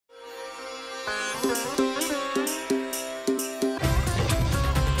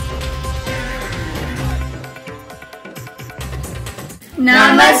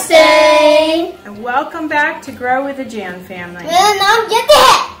Namaste! And welcome back to Grow with the J.A.N family.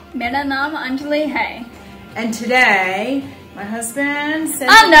 Mera naam Anjali hai. And today, my husband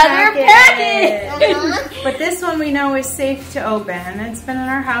sent another package! But this one we know is safe to open. It's been in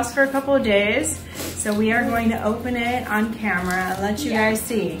our house for a couple of days, so we are going to open it on camera and let you guys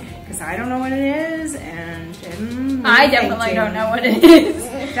see. Because I don't know what it is, and I definitely don't know what it is.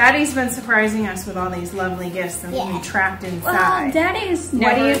 Daddy's been surprising us with all these lovely gifts that we trapped inside. Well, Daddy's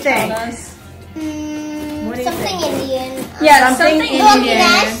What do you think? us. What do you Something think? Indian. Yeah, something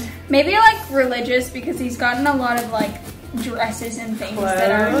Indian. Maybe like religious, because he's gotten a lot of like dresses and things that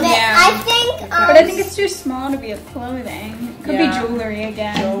are. Yeah. I think. But I think it's too small to be a clothing. Could be jewelry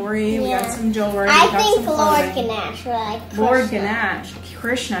again. Jewelry. We got some jewelry. I we got think some Lord clothing. Ganesh. Like Lord Ganesh.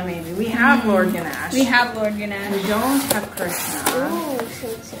 Krishna, maybe. We have Lord Ganesh. We have Lord Ganesh. We don't have Krishna. Ooh,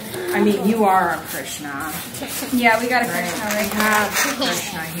 I mean, you are a Krishna. Yeah, we got a Right. Krishna We right have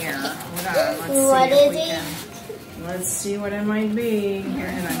Krishna here. Hold on. Let's What see if is we it? can. Let's see what it might be. Here,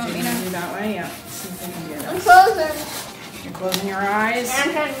 and I'm going to do that way. Yeah. See if we can do I'm this. closing. You're closing your eyes.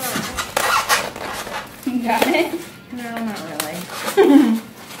 I'm trying to. You got it? No, not really.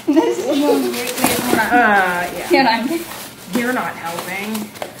 This is hold on. Yeah. Here, I'm. You're not helping.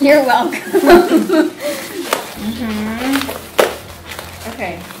 You're welcome.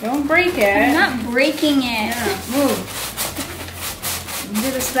 Okay, don't break I'm it. not breaking it. Yeah, move. I can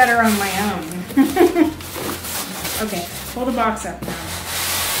do this better on my own. Okay, hold the box up now.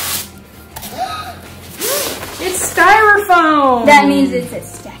 It's styrofoam! That means it's a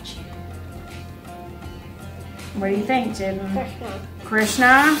statue. What do you think, Jim? Krishna.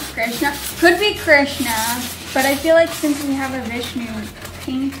 Krishna? Krishna? Could be Krishna, but I feel like since we have a Vishnu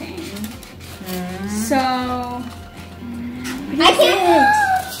painting, so... I can't.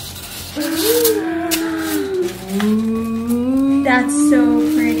 That's so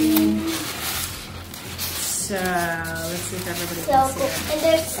pretty. So, let's see if everybody So can cool. see it. And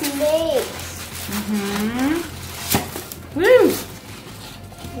there's snakes. Woo!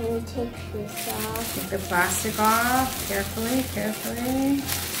 Let me take this off. Take the plastic off, carefully, carefully.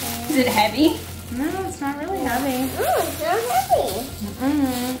 Is it heavy? No, it's not really heavy. It's not heavy.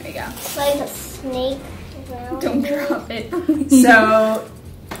 There you go. It's like a snake. Don't drop it. So,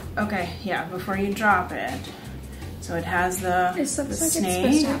 okay, yeah, before you drop it. So it has the, This looks the like snake,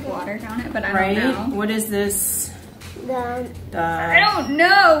 it's supposed to have water down it, but I right? don't know. What is this? The I don't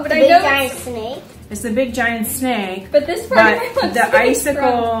know, but I big know giant snake. It's the big giant snake, But this part but the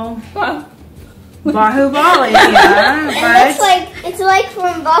icicle from, Bahubali, yeah. It's like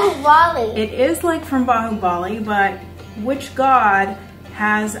from Bahubali. It is like from Bahubali, but which god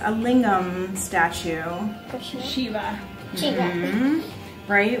has a lingam statue? Krishna. Shiva. Shiva.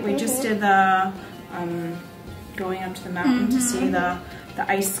 Right? We just did the going up to the mountain to see the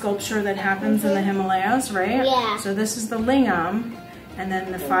ice sculpture that happens in the Himalayas, right? Yeah. So this is the lingam, and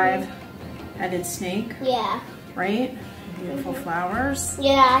then the 5-headed snake, Yeah. right? Beautiful flowers.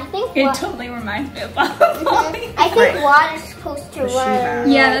 Yeah, I think It totally reminds me of Bahubali. I think water's supposed to The Shiva.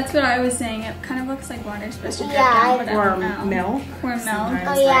 run. Yeah, that's what I was saying. It kind of looks like water's supposed to drip Yeah, down, but I Or don't know. milk. Or milk. sometimes,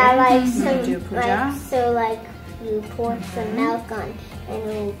 Oh yeah, right? like some do puja. like you pour some milk on and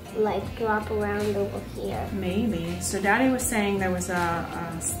it'll like drop around over here. Maybe. So Daddy was saying there was a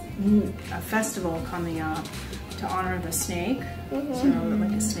festival coming up to honor the snake, so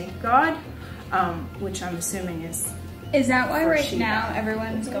like a snake god, which I'm assuming is Is that why For right Shiva. now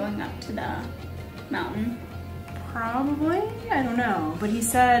everyone's going up to the mountain? probably, I don't know. But he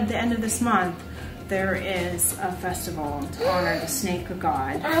said the end of this month there is a festival to honor the snake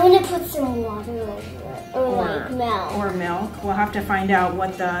god. I'm gonna put some water over it, or like milk. Or milk. We'll have to find out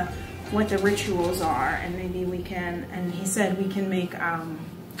what the rituals are, and maybe we can. And he said we can make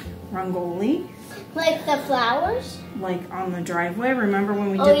rangoli, Like the flowers. like on the driveway. Remember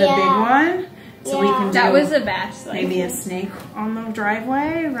when we did Oh, the yeah. big one? So we Yeah. can That do was the best. Like, maybe a snake on the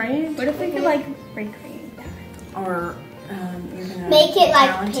driveway, right? what if we could like recreate that? Or you're gonna Make it be like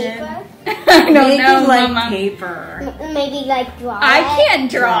talented. paper. I don't Make know, it like Mama. paper. Maybe like draw I it.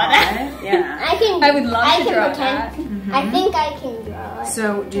 can't draw that. it. Yeah. I can. I would love I to can draw pretend. that. I think I can draw it.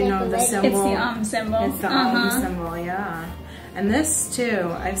 So do you know the It's symbol? It's the symbol. It's the symbol, yeah. And this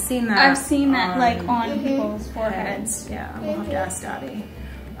too, I've seen that. I've seen that like on people's heads. foreheads. Yeah, we'll have to ask Daddy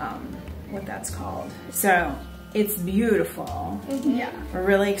what that's called. So it's beautiful. Yeah. We're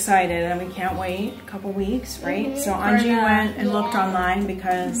really excited and we can't wait a couple weeks, right? So For Anji that. went and looked online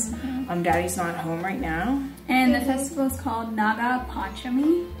because Daddy's not home right now. And the festival is called Nag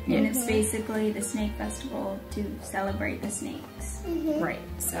Panchami, and it's basically the snake festival to celebrate the snakes. Right.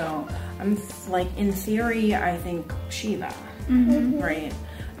 So I'm like, in theory, I think Shiva. Right.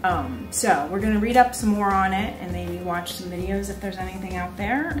 So we're gonna read up some more on it and maybe watch some videos if there's anything out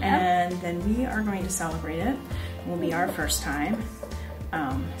there, and then we are going to celebrate it. It will be our first time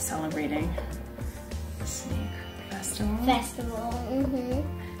celebrating the snake festival.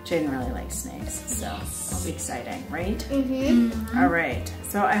 J.A.N really likes snakes, so it'll be exciting, right? All right.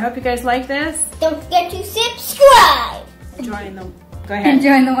 So I hope you guys like this. Don't forget to subscribe. Go ahead. And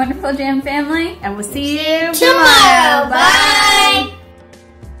join the wonderful J.A.N family. And we'll see you Tomorrow. Bye.